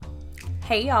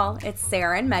Hey y'all, it's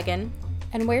Sara and Megan.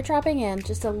 And we're dropping in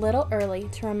just a little early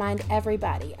to remind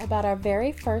everybody about our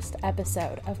very first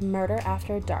episode of Murder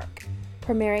After Dark,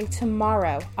 premiering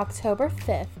tomorrow, October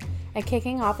 5th, and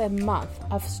kicking off a month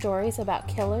of stories about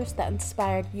killers that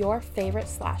inspired your favorite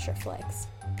slasher flicks.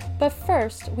 But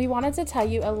first, we wanted to tell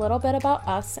you a little bit about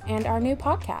us and our new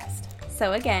podcast.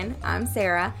 So again, I'm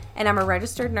Sara, and I'm a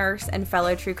registered nurse and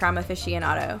fellow true crime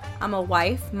aficionado. I'm a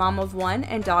wife, mom of one,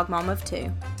 and dog mom of two.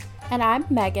 And I'm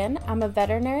Megan. I'm a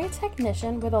veterinary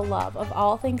technician with a love of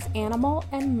all things animal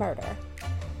and murder.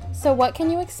 So what can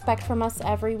you expect from us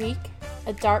every week?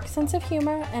 A dark sense of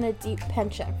humor and a deep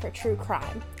penchant for true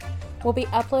crime. We'll be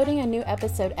uploading a new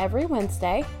episode every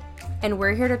Wednesday. And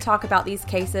we're here to talk about these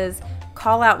cases,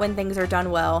 call out when things are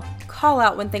done well, call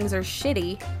out when things are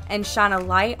shitty, and shine a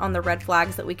light on the red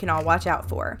flags that we can all watch out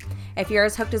for. If you're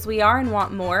as hooked as we are and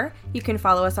want more, you can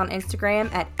follow us on Instagram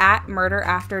at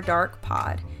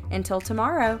 @MurderAfterDarkPod. Until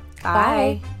tomorrow,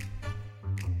 bye.